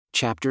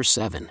Chapter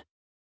 7.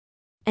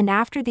 And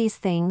after these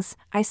things,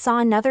 I saw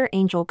another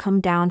angel come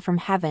down from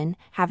heaven,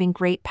 having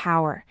great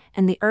power,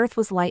 and the earth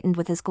was lightened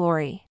with his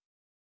glory.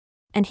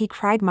 And he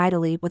cried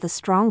mightily with a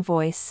strong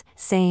voice,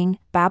 saying,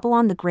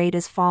 Babylon the great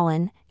is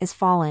fallen,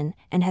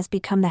 and has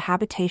become the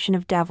habitation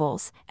of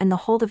devils, and the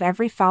hold of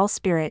every foul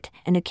spirit,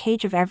 and a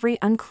cage of every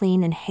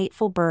unclean and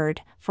hateful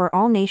bird, for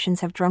all nations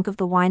have drunk of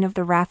the wine of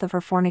the wrath of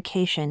her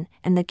fornication,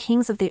 and the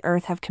kings of the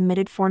earth have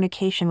committed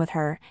fornication with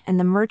her, and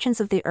the merchants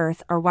of the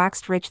earth are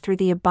waxed rich through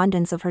the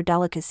abundance of her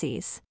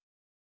delicacies.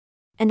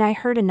 And I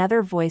heard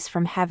another voice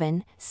from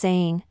heaven,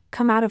 saying,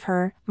 Come out of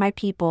her, my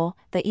people,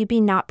 that ye be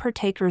not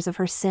partakers of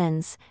her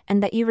sins,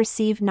 and that ye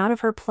receive not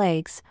of her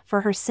plagues,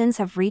 for her sins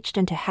have reached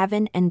unto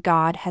heaven, and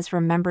God has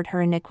remembered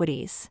her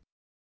iniquities.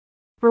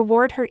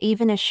 Reward her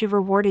even as she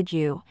rewarded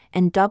you,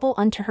 and double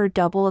unto her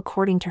double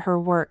according to her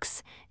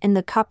works, in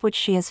the cup which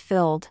she has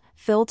filled,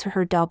 fill to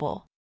her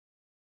double.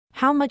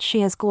 How much she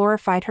has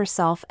glorified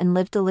herself and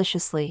lived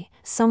deliciously,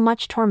 so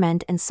much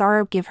torment and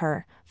sorrow give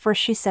her, for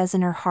she says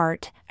in her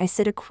heart, I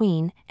sit a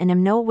queen, and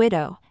am no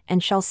widow,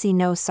 and shall see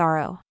no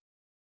sorrow.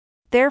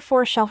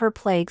 Therefore shall her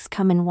plagues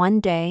come in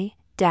one day,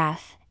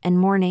 death, and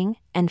mourning,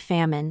 and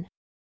famine.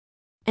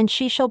 And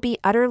she shall be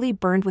utterly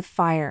burned with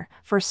fire,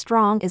 for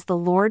strong is the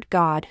Lord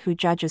God who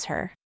judges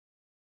her.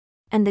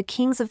 And the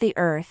kings of the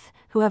earth,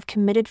 who have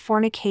committed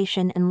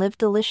fornication and lived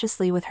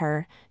deliciously with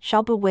her,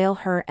 shall bewail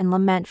her and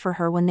lament for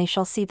her when they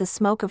shall see the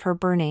smoke of her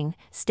burning,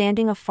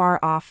 standing afar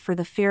off for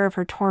the fear of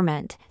her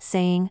torment,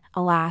 saying,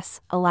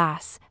 Alas,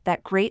 alas,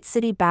 that great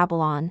city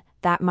Babylon,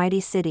 that mighty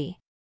city!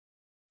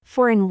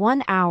 For in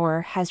 1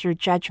 hour has your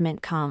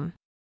judgment come.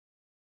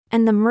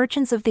 And the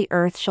merchants of the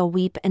earth shall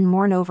weep and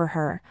mourn over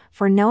her,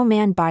 for no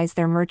man buys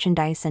their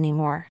merchandise any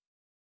more.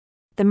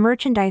 The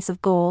merchandise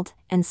of gold,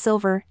 and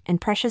silver, and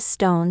precious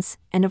stones,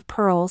 and of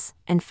pearls,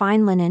 and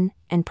fine linen,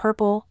 and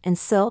purple, and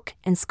silk,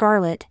 and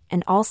scarlet,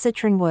 and all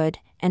citron wood,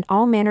 and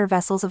all manner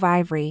vessels of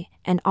ivory,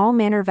 and all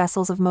manner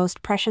vessels of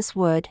most precious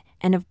wood,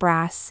 and of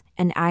brass,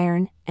 and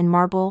iron, and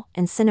marble,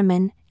 and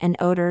cinnamon, and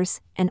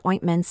odors, and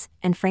ointments,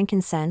 and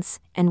frankincense,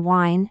 and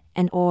wine,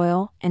 and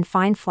oil, and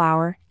fine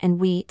flour, and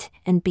wheat,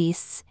 and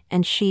beasts,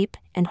 and sheep,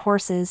 and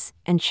horses,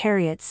 and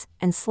chariots,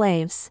 and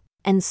slaves,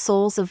 and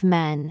souls of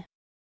men.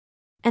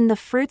 And the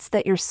fruits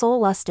that your soul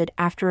lusted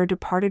after are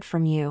departed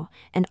from you,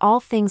 and all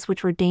things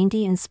which were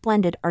dainty and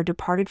splendid are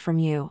departed from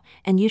you,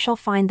 and you shall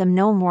find them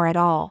no more at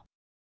all.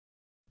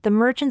 The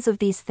merchants of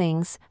these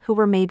things, who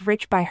were made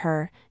rich by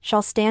her,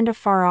 shall stand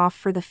afar off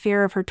for the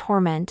fear of her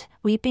torment,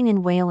 weeping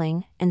and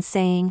wailing, and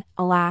saying,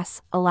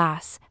 Alas,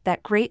 alas,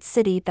 that great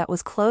city that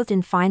was clothed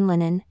in fine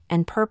linen,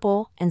 and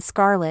purple, and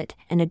scarlet,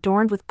 and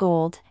adorned with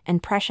gold,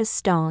 and precious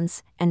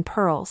stones, and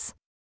pearls.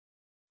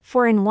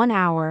 For in 1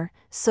 hour,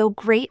 so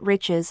great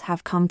riches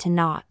have come to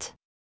naught.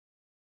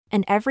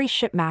 And every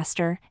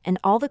shipmaster, and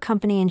all the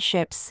company in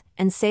ships,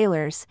 and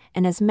sailors,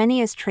 and as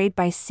many as trade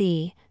by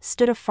sea,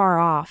 stood afar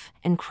off,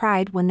 and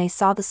cried when they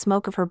saw the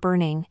smoke of her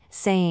burning,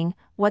 saying,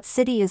 What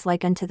city is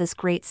like unto this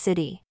great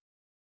city?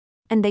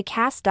 And they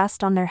cast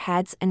dust on their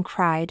heads and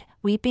cried,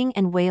 weeping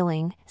and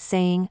wailing,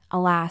 saying,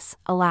 Alas,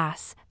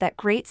 alas, that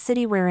great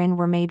city wherein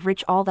were made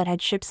rich all that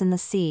had ships in the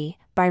sea,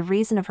 by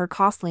reason of her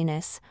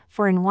costliness,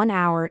 for in 1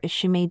 hour is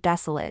she made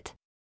desolate.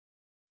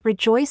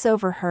 Rejoice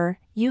over her,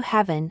 you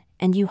heaven,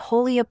 and you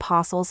holy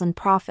apostles and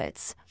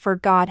prophets, for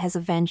God has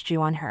avenged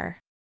you on her.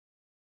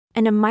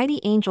 And a mighty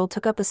angel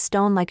took up a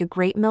stone like a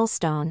great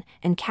millstone,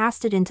 and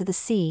cast it into the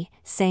sea,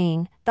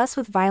 saying, Thus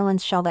with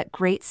violence shall that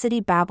great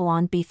city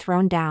Babylon be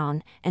thrown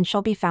down, and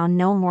shall be found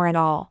no more at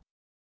all.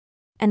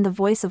 And the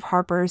voice of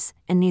harpers,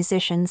 and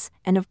musicians,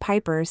 and of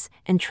pipers,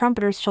 and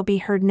trumpeters shall be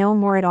heard no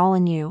more at all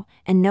in you,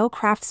 and no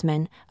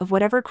craftsman, of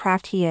whatever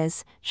craft he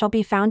is, shall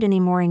be found any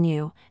more in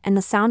you, and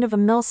the sound of a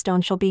millstone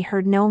shall be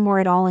heard no more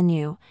at all in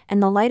you,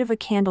 and the light of a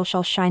candle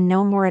shall shine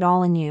no more at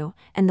all in you,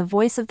 and the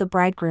voice of the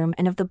bridegroom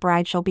and of the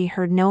bride shall be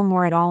heard no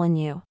more at all in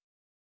you.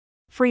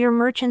 For your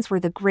merchants were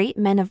the great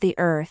men of the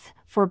earth,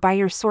 for by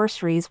your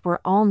sorceries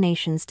were all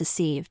nations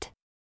deceived.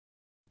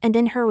 And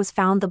in her was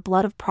found the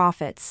blood of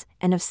prophets,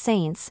 and of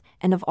saints,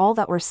 and of all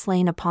that were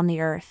slain upon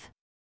the earth.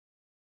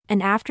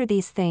 And after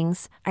these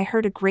things, I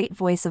heard a great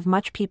voice of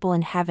much people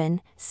in heaven,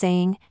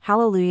 saying,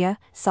 Hallelujah,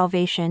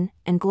 salvation,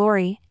 and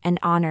glory, and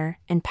honor,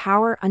 and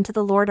power unto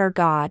the Lord our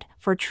God,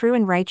 for true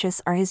and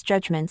righteous are his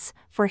judgments,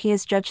 for he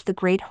has judged the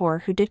great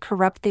whore who did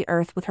corrupt the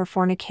earth with her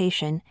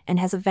fornication, and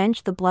has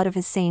avenged the blood of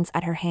his saints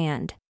at her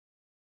hand.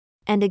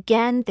 And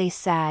again they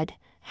said,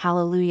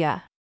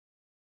 Hallelujah.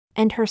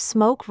 And her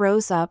smoke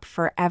rose up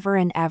for ever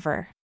and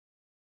ever.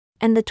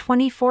 And the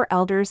 24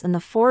 elders and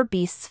the 4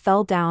 beasts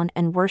fell down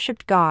and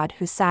worshipped God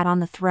who sat on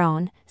the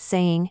throne,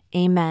 saying,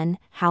 Amen,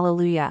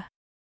 Hallelujah.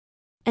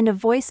 And a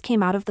voice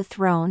came out of the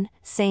throne,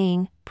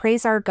 saying,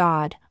 Praise our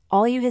God,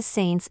 all you his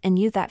saints and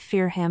you that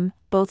fear him,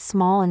 both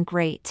small and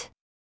great.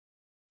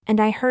 And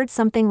I heard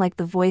something like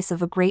the voice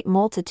of a great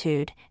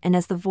multitude, and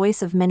as the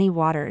voice of many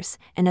waters,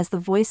 and as the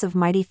voice of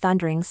mighty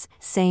thunderings,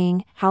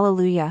 saying,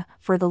 Hallelujah,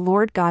 for the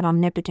Lord God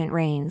omnipotent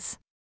reigns.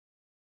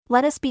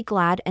 Let us be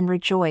glad and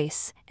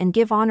rejoice, and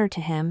give honor to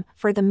him,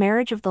 for the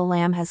marriage of the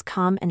Lamb has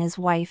come and his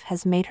wife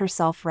has made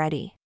herself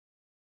ready.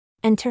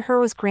 And to her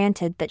was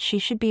granted that she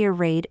should be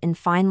arrayed in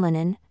fine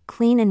linen,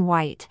 clean and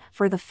white,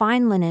 for the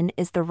fine linen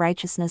is the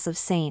righteousness of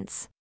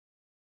saints.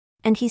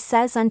 And he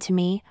says unto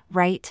me,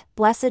 Write,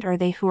 Blessed are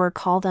they who are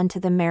called unto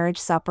the marriage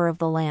supper of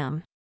the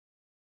Lamb.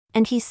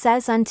 And he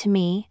says unto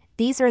me,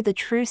 These are the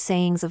true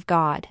sayings of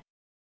God.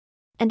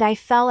 And I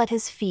fell at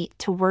his feet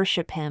to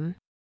worship him.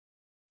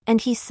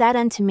 And he said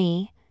unto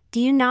me, Do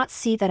you not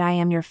see that I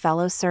am your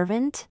fellow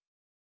servant?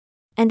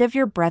 And of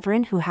your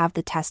brethren who have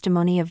the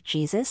testimony of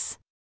Jesus?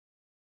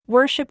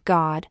 Worship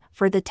God,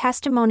 for the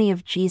testimony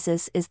of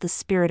Jesus is the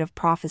spirit of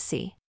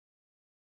prophecy.